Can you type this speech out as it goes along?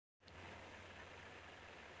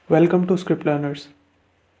Welcome to Script Learners.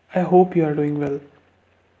 I hope you are doing well.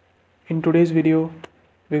 In today's video,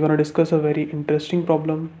 we're going to discuss a very interesting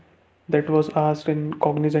problem that was asked in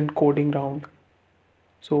Cognizant coding round.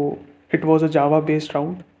 So it was a Java based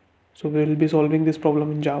round. So we will be solving this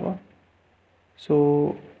problem in Java.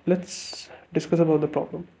 So let's discuss about the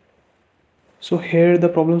problem. So here the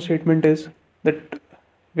problem statement is that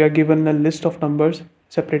we are given a list of numbers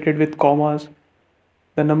separated with commas.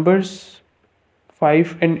 The numbers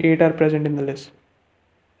 5 and 8 are present in the list.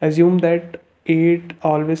 Assume that 8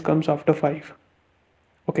 always comes after 5.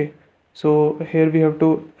 Okay, so here we have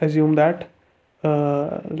to assume that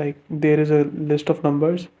like there is a list of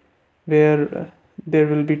numbers where there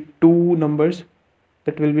will be two numbers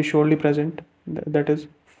that will be surely present, that is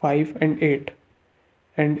 5 and 8,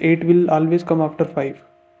 and 8 will always come after 5.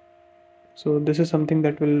 So this is something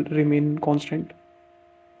that will remain constant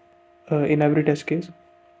in every test case.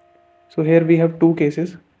 So here we have two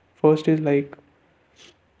cases. First is like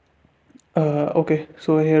okay,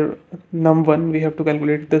 so here num1 we have to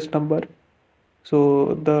calculate this number.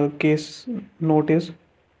 So the case note is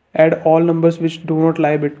add all numbers which do not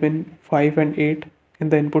lie between 5 and 8 in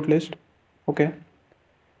the input list. Okay,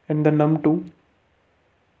 and the num2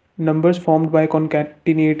 numbers formed by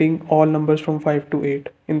concatenating all numbers from 5 to 8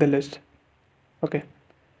 in the list. Okay,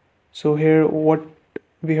 so here what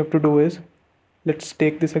we have to do is, let's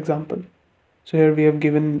take this example. So here we have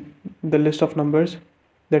given the list of numbers,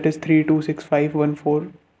 that is 3 2 6 5 1 4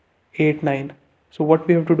 8 9. So what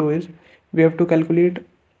we have to do is we have to calculate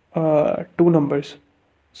two numbers.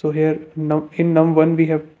 So here in num1 we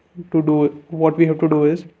have to do, what we have to do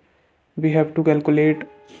is we have to calculate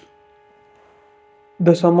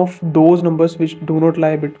the sum of those numbers which do not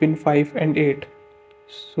lie between 5 and 8.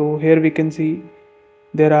 So here we can see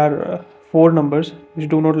there are four numbers which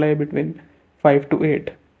do not lie between 5 to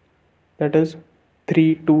 8, that is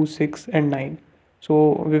 3 2 6 and 9.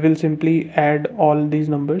 So we will simply add all these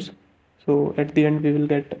numbers. So at the end we will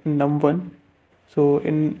get num1. So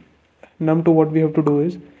in num2 what we have to do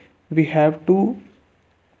is we have to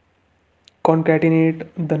concatenate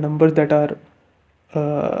the numbers that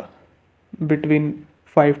are between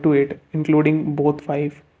 5 to 8, including both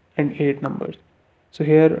 5 and 8 numbers. So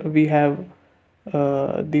here we have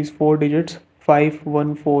these four digits 5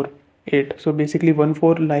 1 4 8. So basically 1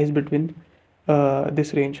 4 lies between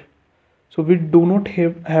this range. So we do not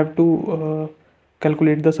have to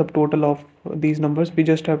calculate the subtotal of these numbers. We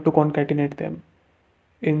just have to concatenate them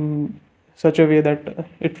in such a way that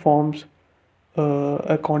it forms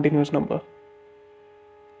a continuous number,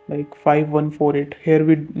 like 5 1 4 8. Here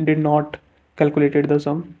we did not calculated the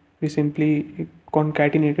sum, we simply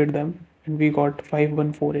concatenated them and we got 5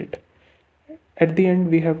 1 4 8. At the end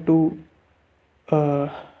we have to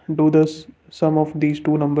do the sum of these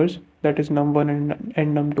two numbers, that is num1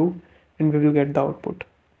 and num2, and we will get the output.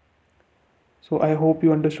 So I hope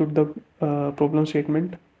you understood the problem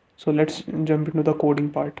statement. So let's jump into the coding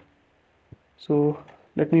part. So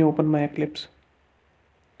let me open my Eclipse.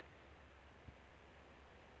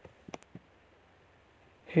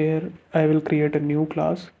 Here I will create a new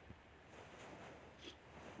class.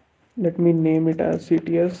 Let me name it as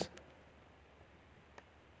CTS.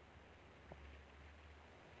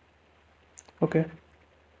 Okay,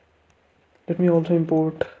 let me also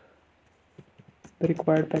import the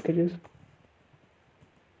required packages.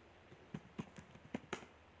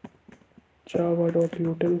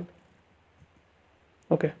 Java.util.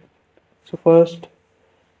 Okay, so first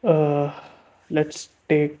let's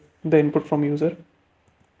take the input from user.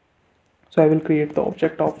 So I will create the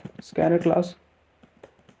object of scanner class,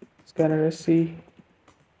 scanner sc,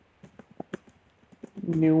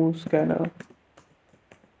 new scanner,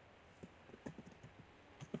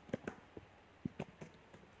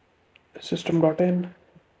 system.in,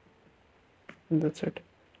 and that's it.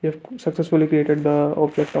 We have successfully created the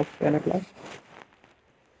object of scanner class.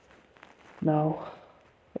 Now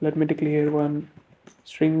let me declare one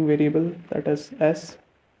string variable, that is s,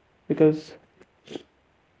 because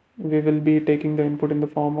we will be taking the input in the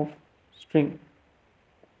form of string.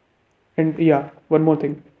 And yeah, one more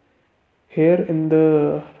thing, here in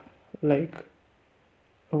the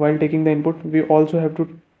while taking the input we also have to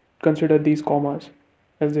consider these commas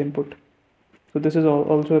as the input. So this is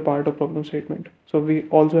also a part of problem statement. So we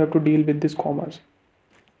also have to deal with these commas.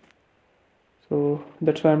 So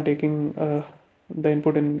that's why I'm taking the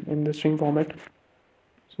input in the string format.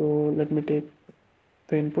 So let me take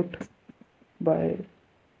the input by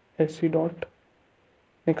sc dot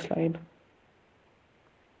next line.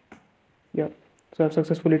 Yeah, so I've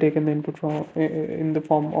successfully taken the input from in the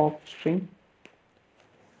form of string.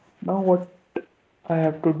 Now what I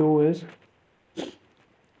have to do is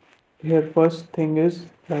here first thing is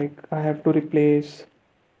like I have to replace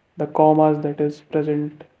the commas that is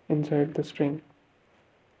present inside the string.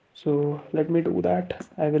 So let me do that.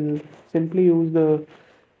 I will simply use the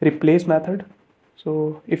replace method.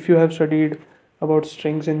 So if you have studied about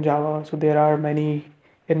strings in Java, so there are many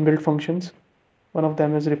inbuilt functions. One of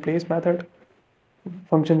them is replace method.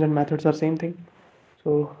 Functions and methods are same thing.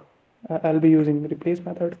 So I'll be using replace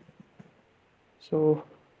method. So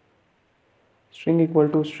string equal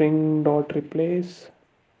to string dot replace.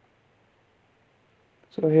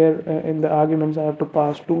 So here in the arguments I have to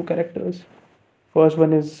pass two characters. First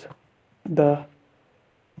one is the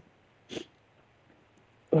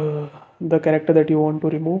uh, the character that you want to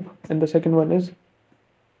remove, and the second one is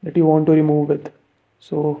that you want to remove with.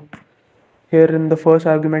 So here in the first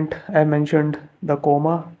argument I mentioned the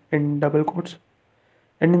comma in double quotes,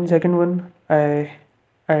 and in second one I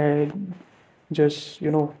just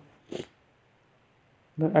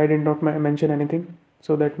I did not mention anything.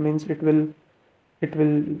 So that means it will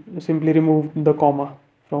simply remove the comma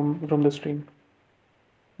from the string,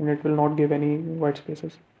 and it will not give any white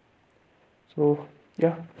spaces. So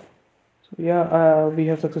yeah, we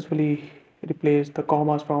have successfully replaced the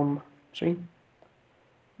commas from string.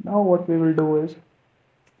 Now what we will do is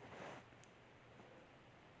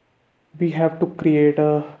we have to create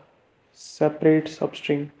a separate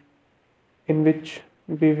substring in which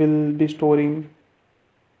we will be storing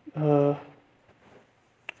uh,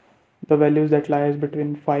 the values that lies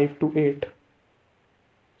between 5 to 8.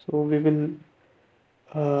 So we will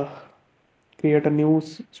uh, create a new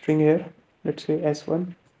string here. Let's say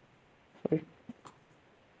s1. Sorry,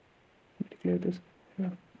 declare this. Yeah.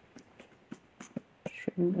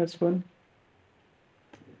 String s1.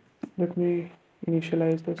 Let me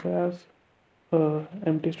initialize this as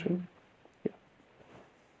empty string. Yeah.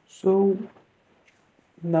 So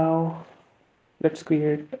now let's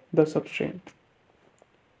create the substring.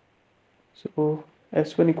 So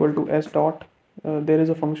s1 equal to s dot. There is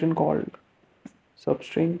a function called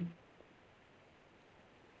substring,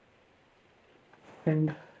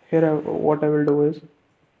 and here what I will do is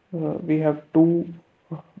we have two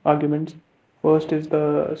arguments. First is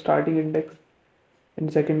the starting index,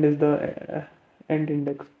 and second is the end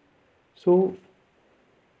index. So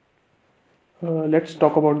let's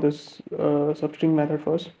talk about this substring method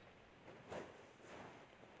first.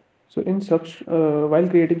 So in while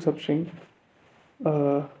creating substring,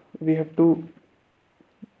 we have to,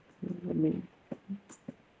 let me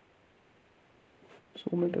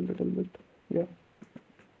zoom it a little bit. Yeah.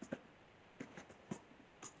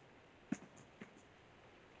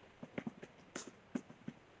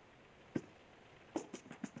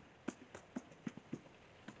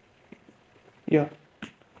 Yeah.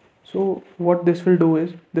 So what this will do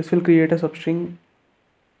is this will create a substring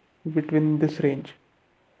between this range.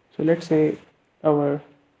 So let's say our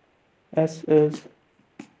S is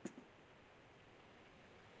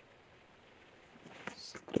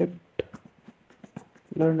script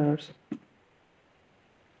learners.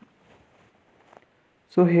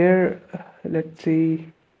 So here let's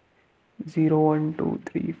see 0, 1, 2,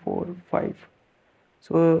 3, 4, 5.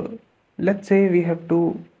 So let's say we have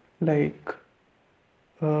to like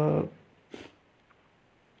uh,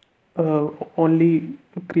 only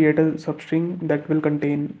create a substring that will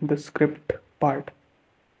contain the script part,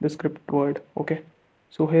 the script word. Okay.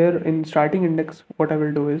 So here in starting index, what I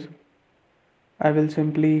will do is I will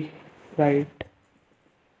simply write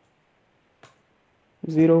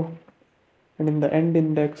 0, and in the end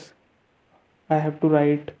index I have to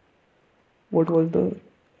write, what was the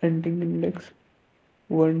ending index?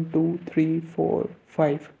 1, 2, 3, 4,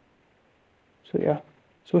 5. So yeah,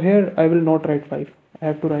 so here I will not write 5, I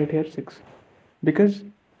have to write here 6, because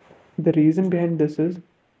the reason behind this is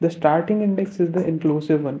the starting index is the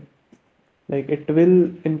inclusive one. Like it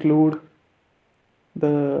will include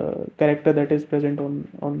the character that is present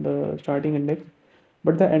on the starting index,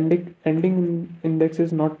 but the ending index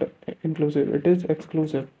is not inclusive, it is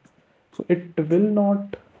exclusive. So it will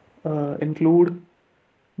not include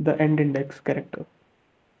the end index character.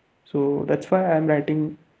 So that's why I'm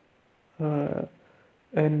writing uh,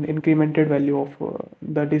 an incremented value of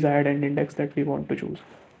the desired end index that we want to choose.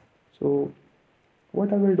 So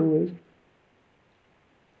what I will do is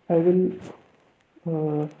I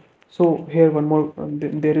will so here one more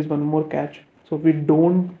there is one more catch. So we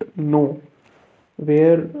don't know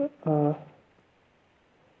where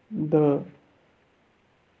the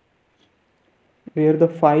where the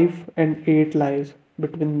 5 and 8 lies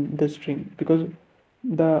between the string, because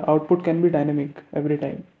the output can be dynamic every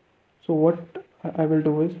time. So what I will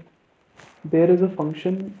do is there is a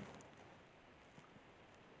function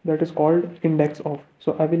that is called index of.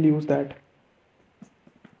 So I will use that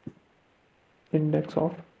index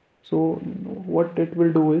of. So what it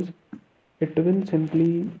will do is it will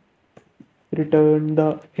simply return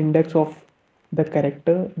the index of the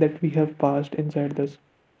character that we have passed inside this.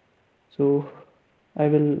 So I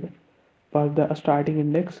will pass the starting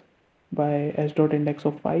index by s dot index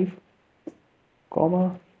of 5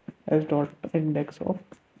 comma s dot index of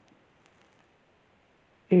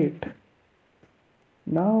 8.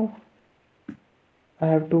 Now I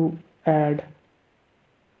have to add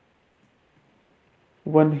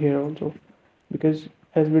 1 here also, because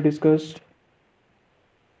as we discussed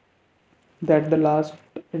that the last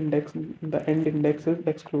index, the end index is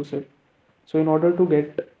exclusive. So in order to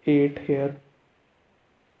get 8 here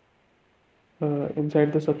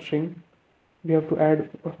inside the substring, we have to add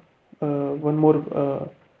one more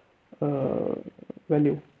uh,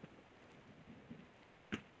 value.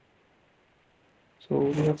 So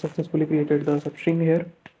we have successfully created the substring here.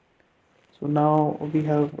 So now we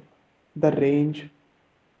have the range,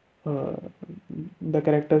 uh, the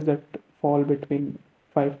characters that fall between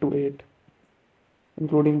 5 to 8,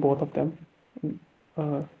 including both of them,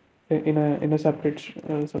 uh, in a separate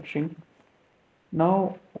substring.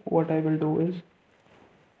 Now what I will do is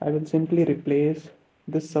I will simply replace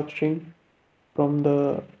this substring from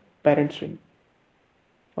the parent string.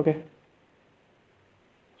 Okay.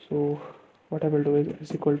 So what I will do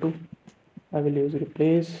is equal to, I will use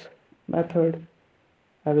replace method.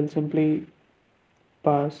 I will simply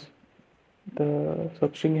pass the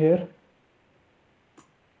substring here,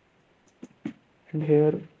 and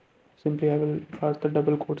here simply I will pass the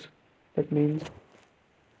double quotes. That means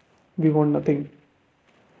we want nothing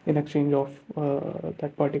in exchange of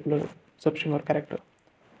that particular substring or character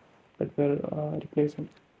that we're replacing.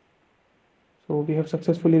 So we have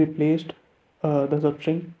successfully replaced the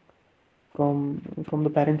substring from the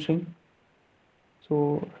parent string.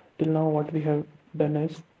 So till now what we have done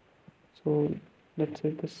is, so let's say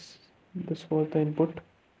this was the input,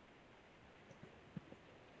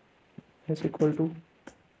 is equal to,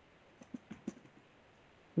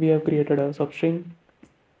 we have created a substring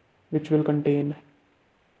which will contain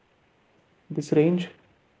this range.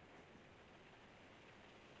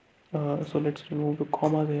 So let's remove the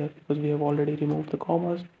commas here because we have already removed the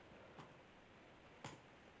commas.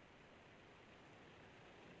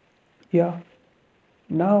 Yeah,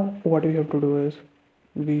 now what we have to do is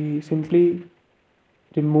we simply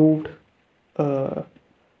removed uh,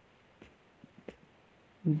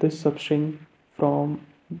 this substring from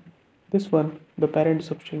this one, the parent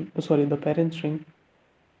substring, sorry, the parent string.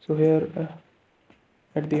 So here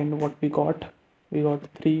at the end what we got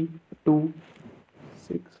 3, 2,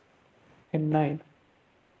 6 and 9.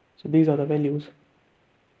 So these are the values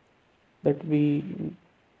that we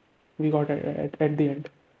got at the end.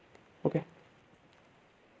 Okay,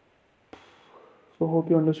 so hope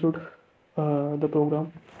you understood the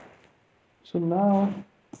program. So now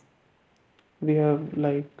we have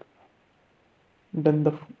like done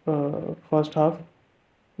the first half.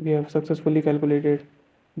 We have successfully calculated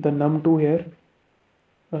the num2 here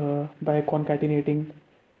by concatenating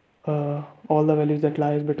all the values that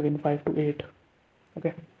lies between 5 to 8.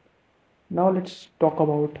 Okay, now let's talk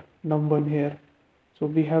about num1 here. So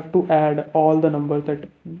we have to add all the numbers that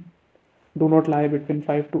do not lie between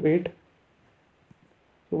 5 to 8.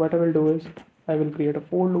 So what I will do is I will create a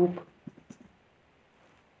for loop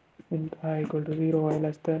int I equal to 0, I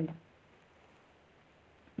less than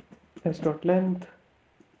s dot length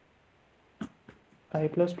I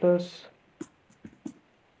plus plus.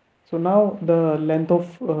 So now the length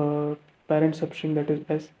of parent substring, that is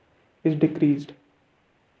s, is decreased.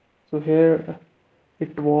 So here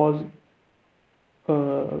it was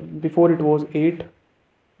before it was 8,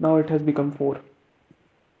 now it has become 4.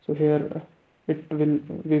 So here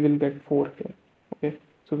we will get 4 here. Okay,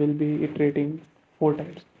 so we'll be iterating 4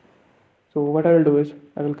 times. So what I will do is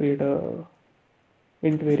I will create a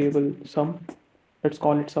int variable sum. Let's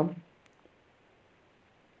call it sum,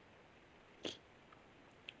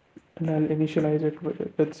 and I'll initialize it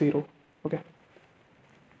with 0. Okay.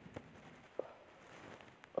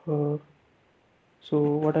 So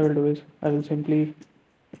what I will do is I will simply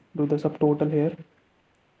do the subtotal here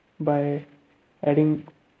by adding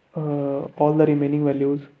all the remaining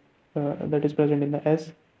values that is present in the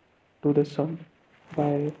s to this sum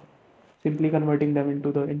by simply converting them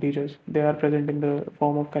into the integers. They are present in the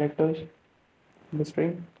form of characters in the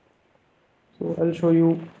string. So I'll show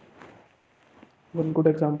you one good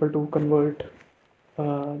example to convert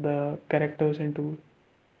the characters into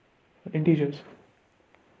integers.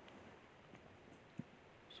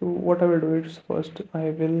 So what I will do is first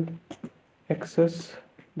I will access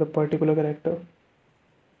the particular character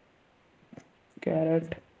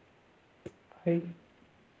caret I.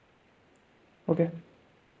 Okay,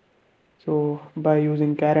 so by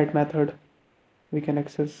using caret method we can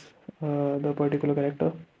access the particular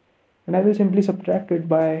character, and I will simply subtract it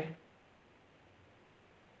by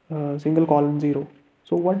single colon 0.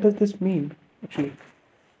 So what does this mean actually?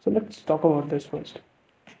 So let's talk about this first.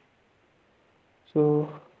 So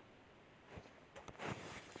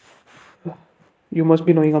you must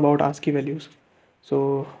be knowing about ASCII values.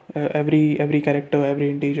 So every character, every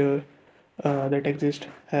integer that exists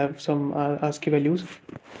have some ASCII values.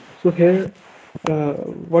 So here,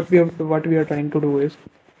 what we are trying to do is,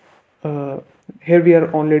 uh, here we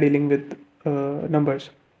are only dealing with numbers,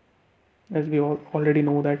 as we all already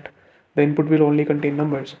know that the input will only contain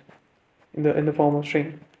numbers in the form of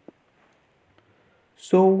string.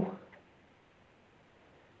 So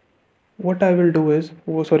what I will do is,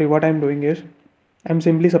 what I'm doing is, I'm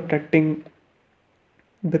simply subtracting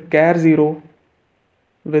the char 0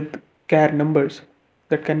 with char numbers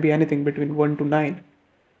that can be anything between 1 to 9.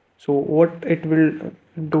 So what it will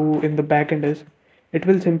do in the backend is, it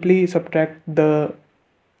will simply subtract the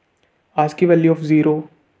ASCII value of 0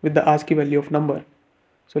 with the ASCII value of number.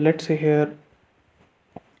 So let's say here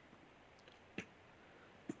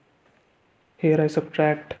I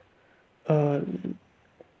subtract uh,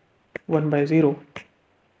 1 by 0.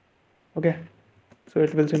 Okay, so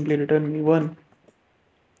it will simply return me 1,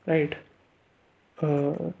 right?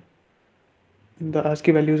 The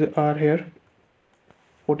ASCII values are here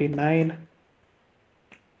 49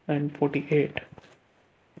 and 48,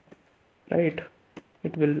 right?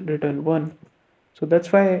 It will return 1. So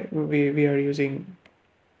that's why we are using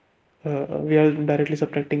we are directly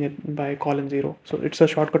subtracting it by colon 0. So it's a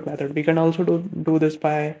shortcut method. We can also do this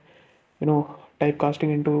by,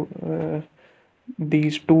 typecasting into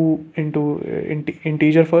these two into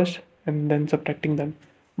integer first and then subtracting them.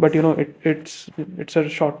 But it's a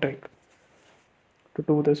short trick to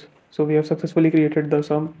do this. So we have successfully created the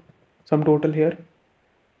sum total here.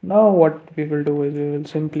 Now what we will do is, we will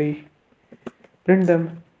simply print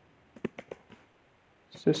them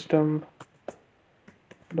system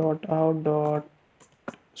dot out dot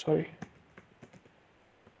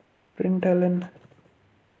println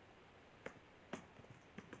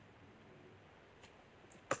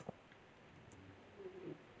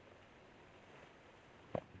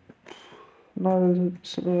now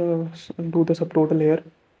do the subtotal here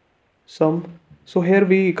sum. So here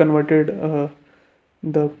we converted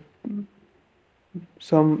the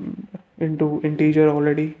sum into integer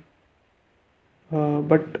already,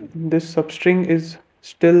 but this substring is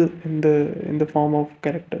still in the form of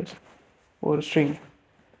characters or string.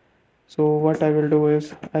 So what I will do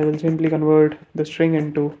is, I will simply convert the string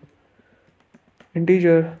into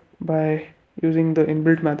integer by using the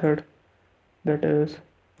inbuilt method, that is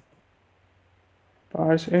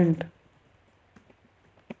parse int,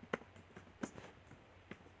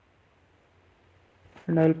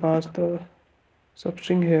 and I'll pass the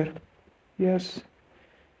substring here. Yes,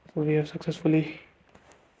 so we have successfully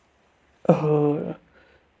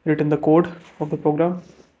written the code of the program.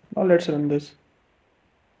 Now let's run this.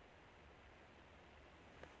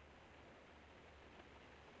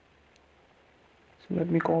 So let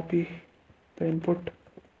me copy the input.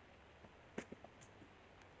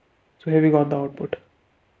 So here we got the output.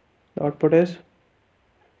 The output is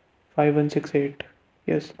 5168.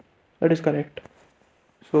 Yes, that is correct.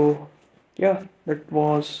 So yeah, that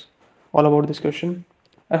was all about this question.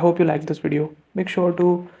 I hope you liked this video. Make sure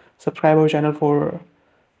to subscribe our channel for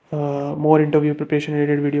more interview preparation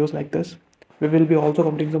related videos like this. We will be also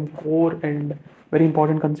covering some core and very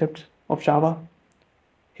important concepts of Java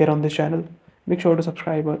here on this channel. Make sure to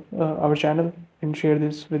subscribe our channel and share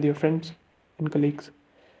this with your friends and colleagues.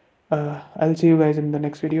 I'll see you guys in the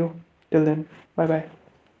next video. Till then, bye bye.